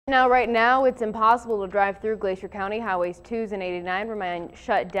Now, right now, it's impossible to drive through Glacier County. Highways 2s and 89 remain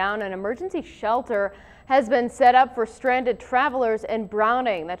shut down. An emergency shelter has been set up for stranded travelers in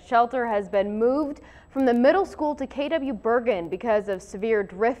Browning. That shelter has been moved from the middle school to KW Bergen because of severe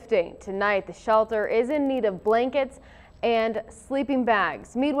drifting. Tonight, the shelter is in need of blankets and sleeping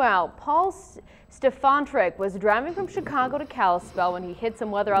bags. Meanwhile, Paul Stefantrick was driving from Chicago to Kalispell when he hit some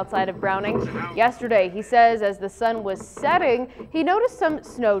weather outside of Browning yesterday. He says as the sun was setting, he noticed some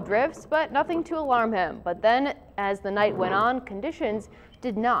snow drifts, but nothing to alarm him. But then as the night went on, conditions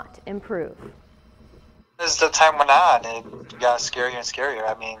did not improve. As the time went on, it got scarier and scarier.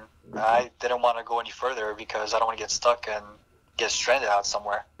 I mean, I didn't want to go any further because I don't want to get stuck and get stranded out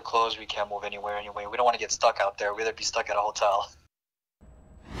somewhere. We're closed, we can't move anywhere anyway. We don't want to get stuck out there. We'd rather be stuck at a hotel.